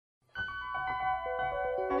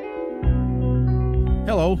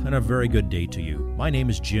Hello, and a very good day to you. My name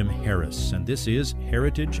is Jim Harris, and this is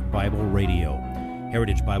Heritage Bible Radio.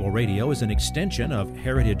 Heritage Bible Radio is an extension of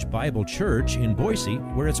Heritage Bible Church in Boise,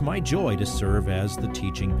 where it's my joy to serve as the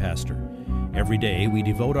teaching pastor. Every day, we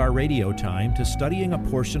devote our radio time to studying a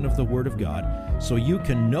portion of the Word of God so you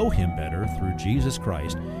can know Him better through Jesus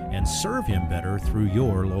Christ and serve Him better through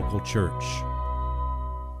your local church.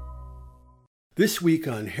 This week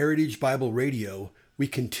on Heritage Bible Radio, we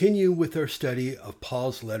continue with our study of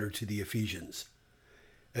Paul's letter to the Ephesians.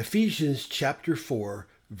 Ephesians chapter 4,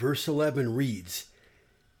 verse 11 reads,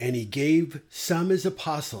 "And he gave some as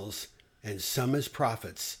apostles, and some as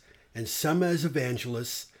prophets, and some as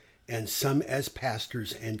evangelists, and some as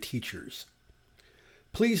pastors and teachers."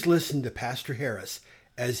 Please listen to Pastor Harris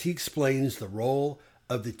as he explains the role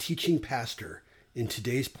of the teaching pastor in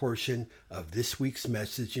today's portion of this week's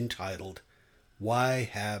message entitled, "Why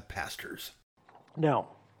Have Pastors?" Now,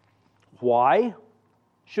 why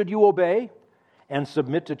should you obey and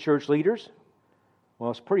submit to church leaders?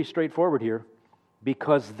 Well, it's pretty straightforward here.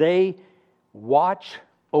 Because they watch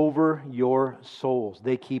over your souls.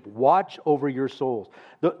 They keep watch over your souls.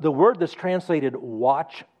 The word that's translated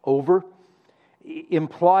watch over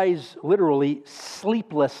implies literally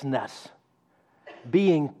sleeplessness,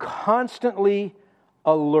 being constantly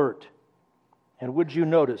alert. And would you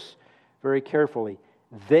notice very carefully,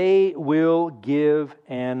 they will give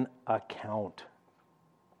an account.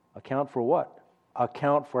 Account for what?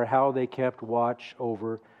 Account for how they kept watch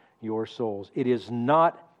over your souls. It is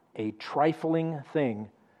not a trifling thing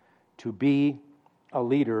to be a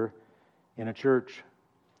leader in a church.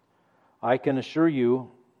 I can assure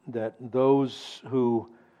you that those who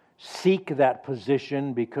seek that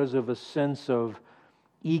position because of a sense of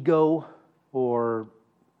ego or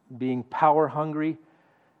being power hungry,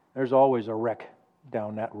 there's always a wreck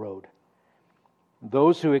down that road.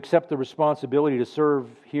 Those who accept the responsibility to serve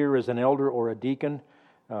here as an elder or a deacon,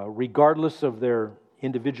 regardless of their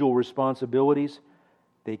individual responsibilities,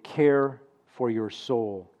 they care for your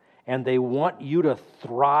soul. And they want you to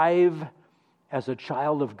thrive as a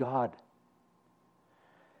child of God.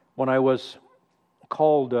 When I was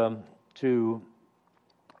called to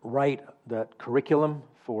write that curriculum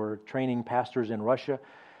for training pastors in Russia,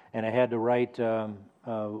 and I had to write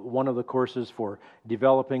one of the courses for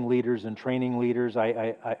developing leaders and training leaders,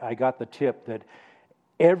 I got the tip that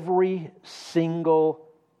every single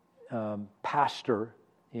pastor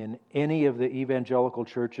in any of the evangelical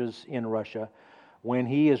churches in Russia, when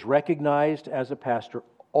he is recognized as a pastor,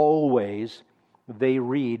 always they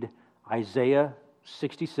read Isaiah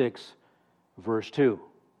 66, verse 2.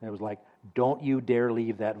 And it was like, don't you dare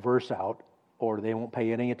leave that verse out, or they won't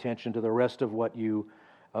pay any attention to the rest of what you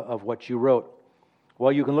wrote.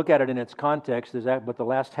 Well, you can look at it in its context, but the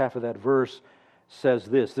last half of that verse says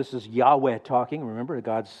this. This is Yahweh talking, remember,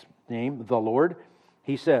 God's name, the Lord.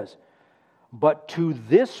 He says, "But to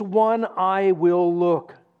this one I will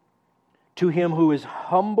look, to him who is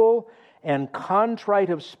humble and contrite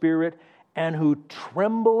of spirit, and who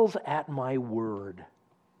trembles at my word."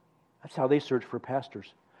 That's how they search for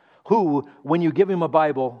pastors. Who, when you give him a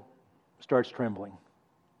Bible, starts trembling.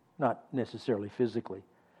 Not necessarily physically,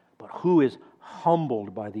 but who is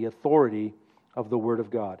humbled by the authority of the Word of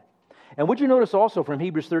God. And would you notice also from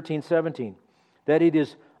Hebrews 13:17 that it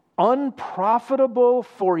is unprofitable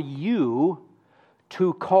for you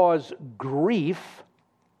to cause grief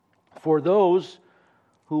for those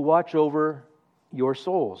who watch over your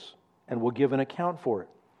souls and will give an account for it.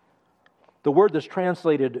 The word that's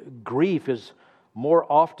translated grief is more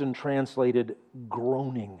often translated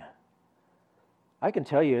groaning. I can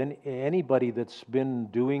tell you, anybody that's been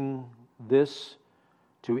doing this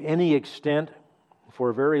to any extent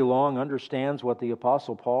for very long understands what the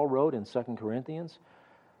Apostle Paul wrote in 2 Corinthians.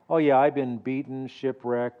 Oh yeah, I've been beaten,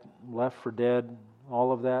 shipwrecked, left for dead,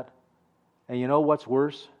 all of that. And you know what's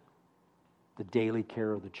worse? The daily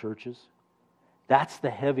care of the churches. That's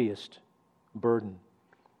the heaviest burden.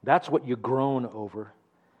 That's what you groan over.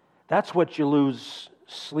 That's what you lose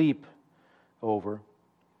sleep over.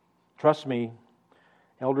 Trust me,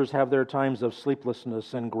 elders have their times of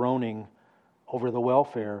sleeplessness and groaning over the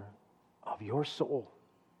welfare of your soul.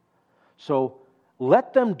 So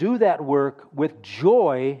let them do that work with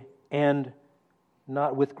joy and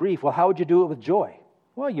not with grief. Well, how would you do it with joy?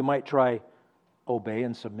 Well, you might try obey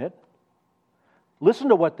and submit. Listen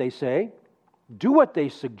to what they say. Do what they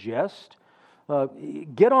suggest.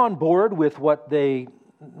 Get on board with what they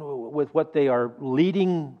are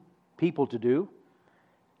leading people to do,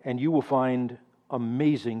 and you will find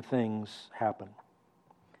amazing things happen.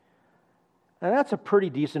 Now that's a pretty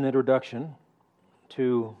decent introduction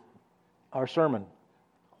to our sermon.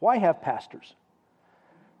 Why have pastors?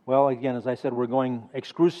 Well, again, as I said, we're going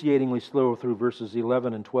excruciatingly slow through verses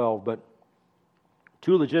 11 and 12, but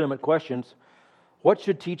two legitimate questions. What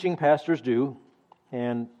should teaching pastors do,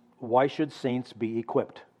 and why should saints be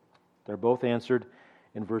equipped? They're both answered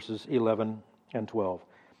in verses 11 and 12.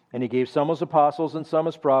 And he gave some as apostles, and some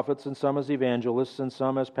as prophets, and some as evangelists, and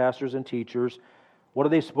some as pastors and teachers. What are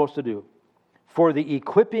they supposed to do? For the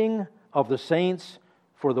equipping of the saints,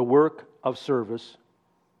 for the work of service,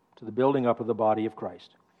 to the building up of the body of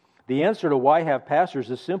Christ. The answer to why have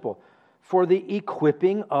pastors is simple. For the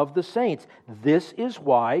equipping of the saints. This is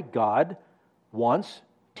why God wants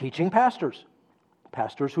teaching pastors.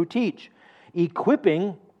 Pastors who teach.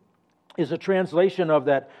 Equipping is a translation of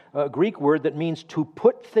that Greek word that means to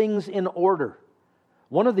put things in order.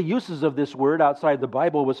 One of the uses of this word outside the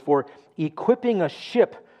Bible was for equipping a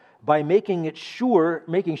ship by making sure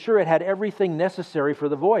it had everything necessary for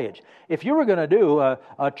the voyage. If you were going to do a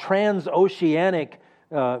transoceanic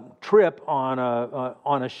trip on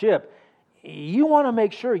a ship, you want to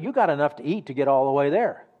make sure you got enough to eat to get all the way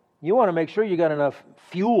there. You want to make sure you got enough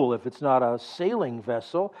fuel if it's not a sailing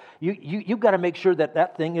vessel. You've got to make sure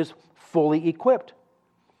that thing is fully equipped.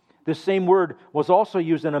 This same word was also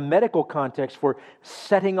used in a medical context for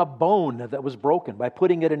setting a bone that was broken by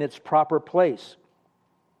putting it in its proper place.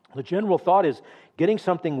 The general thought is getting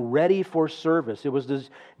something ready for service. It was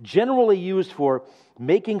generally used for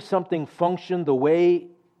making something function the way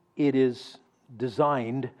it is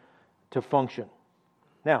designed to function.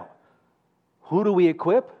 Now, who do we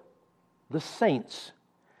equip? The saints.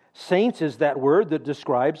 Saints is that word that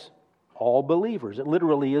describes all believers. It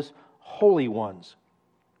literally is holy ones.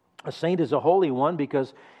 A saint is a holy one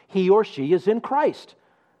because he or she is in Christ.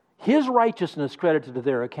 His righteousness credited to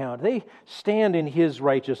their account. They stand in His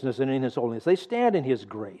righteousness and in His holiness. They stand in His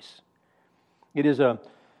grace. It is a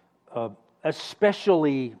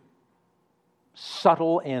especially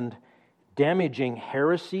subtle and damaging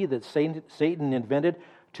heresy that Satan invented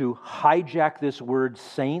to hijack this word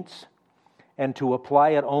saints and to apply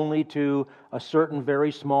it only to a certain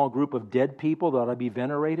very small group of dead people that ought to be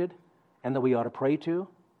venerated and that we ought to pray to.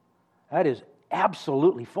 That is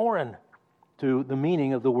absolutely foreign to the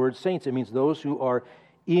meaning of the word saints. It means those who are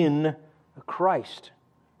in Christ.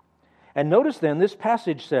 And notice then, this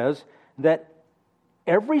passage says that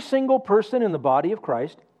every single person in the body of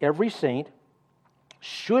Christ, every saint,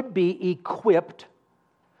 should be equipped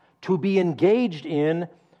to be engaged in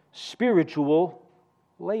spiritual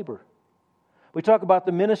labor. We talk about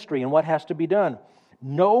the ministry and what has to be done.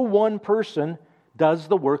 No one person does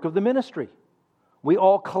the work of the ministry. We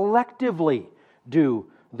all collectively do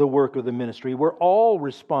the work of the ministry. We're all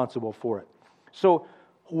responsible for it. So,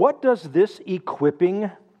 what does this equipping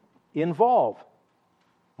involve?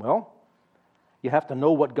 Well, you have to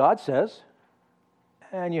know what God says,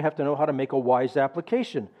 and you have to know how to make a wise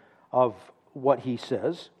application of what He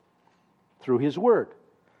says through His Word.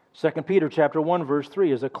 2 Peter chapter 1, verse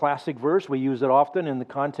 3 is a classic verse. We use it often in the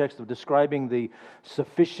context of describing the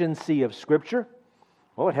sufficiency of Scripture.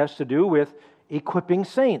 Well, it has to do with equipping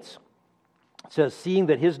saints. It says, seeing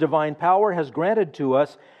that His divine power has granted to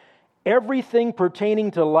us everything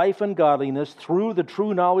pertaining to life and godliness through the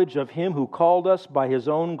true knowledge of Him who called us by His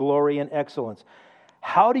own glory and excellence.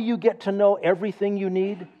 How do you get to know everything you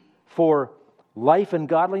need for life and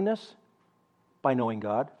godliness? By knowing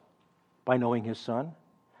God, by knowing His Son.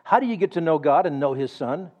 How do you get to know God and know His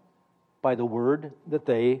Son? By the Word that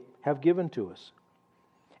they have given to us.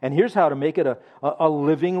 And here's how to make it a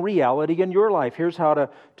living reality in your life. Here's how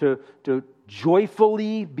to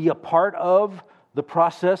joyfully be a part of the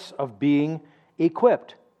process of being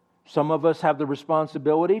equipped. Some of us have the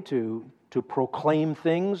responsibility to proclaim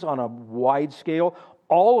things on a wide scale.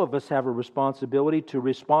 All of us have a responsibility to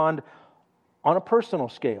respond on a personal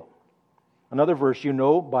scale. Another verse you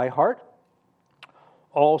know by heart.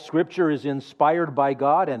 All Scripture is inspired by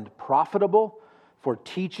God and profitable for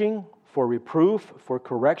teaching, for reproof, for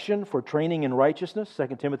correction, for training in righteousness,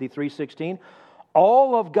 2 Timothy 3:16.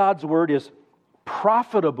 All of God's Word is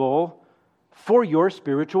profitable for your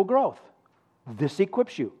spiritual growth. This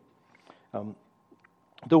equips you.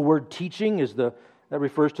 The word teaching that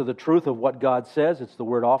refers to the truth of what God says. It's the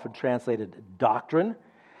word often translated doctrine.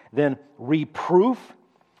 Then reproof,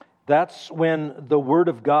 that's when the Word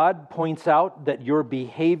of God points out that your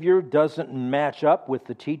behavior doesn't match up with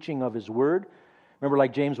the teaching of His Word. Remember,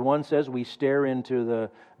 like James 1 says, we stare into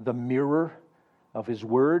the mirror of His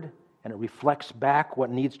Word, and it reflects back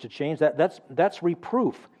what needs to change. That's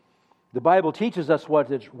reproof. The Bible teaches us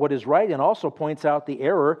what is right and also points out the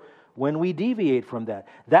error when we deviate from that.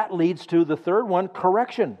 That leads to the third one,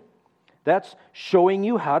 correction. That's showing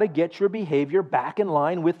you how to get your behavior back in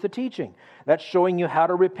line with the teaching. That's showing you how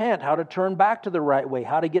to repent, how to turn back to the right way,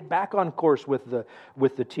 how to get back on course with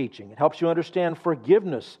the teaching. It helps you understand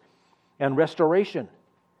forgiveness and restoration.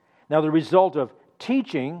 Now, the result of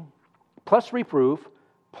teaching plus reproof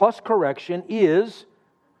plus correction is,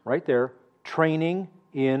 right there, training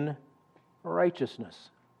in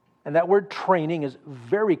righteousness. And that word training is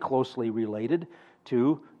very closely related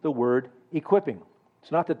to the word equipping.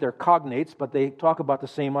 It's not that they're cognates, but they talk about the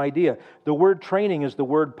same idea. The word training is the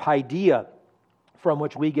word paideia, from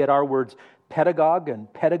which we get our words pedagogue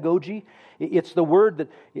and pedagogy. It's the word that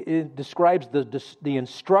it describes the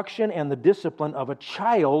instruction and the discipline of a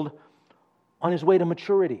child on his way to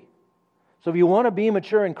maturity. So if you want to be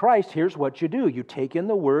mature in Christ, here's what you do. You take in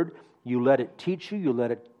the Word, you let it teach you, you let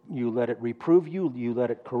it reprove you, you let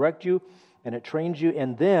it correct you, and it trains you,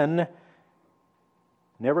 and then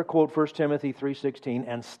never quote 1 Timothy 3:16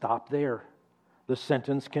 and stop there. The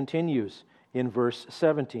sentence continues in verse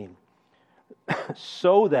 17.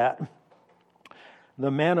 So that the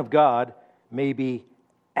man of God may be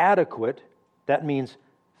adequate, that means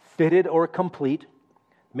fitted or complete,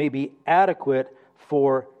 may be equipped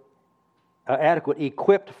for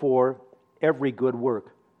every good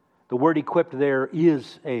work. The word equipped there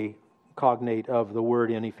is a cognate of the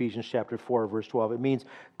word in Ephesians chapter 4, verse 12. It means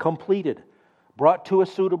completed, brought to a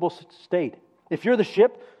suitable state. If you're the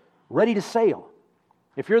ship, ready to sail.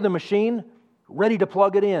 If you're the machine, ready to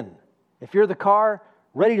plug it in. If you're the car,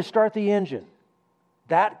 ready to start the engine.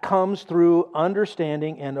 That comes through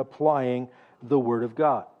understanding and applying the Word of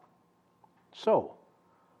God. So,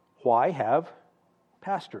 why have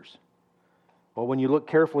pastors? Well, when you look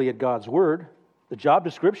carefully at God's Word, the job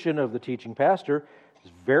description of the teaching pastor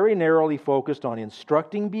is very narrowly focused on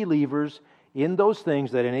instructing believers in those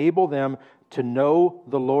things that enable them to know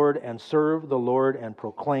the Lord and serve the Lord and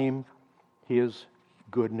proclaim His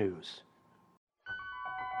good news.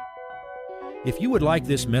 If you would like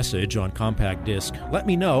this message on compact disc, let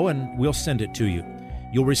me know and we'll send it to you.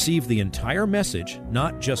 You'll receive the entire message,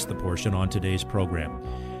 not just the portion on today's program.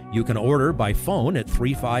 You can order by phone at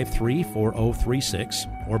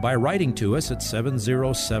 353-4036 or by writing to us at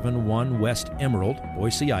 7071 West Emerald,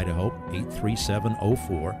 Boise, Idaho,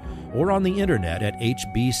 83704, or on the internet at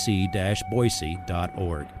hbc-boise.org.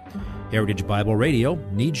 Heritage Bible Radio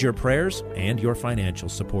needs your prayers and your financial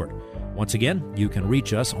support. Once again, you can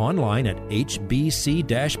reach us online at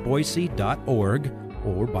hbc-boise.org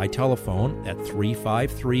or by telephone at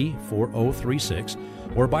 353-4036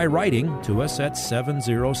 or by writing to us at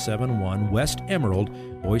 7071 West Emerald,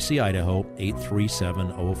 Boise, Idaho,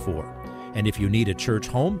 83704. And if you need a church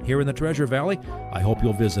home here in the Treasure Valley, I hope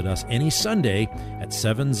you'll visit us any Sunday at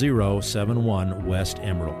 7071 West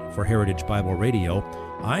Emerald. For Heritage Bible Radio,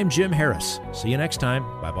 I'm Jim Harris. See you next time.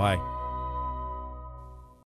 Bye-bye.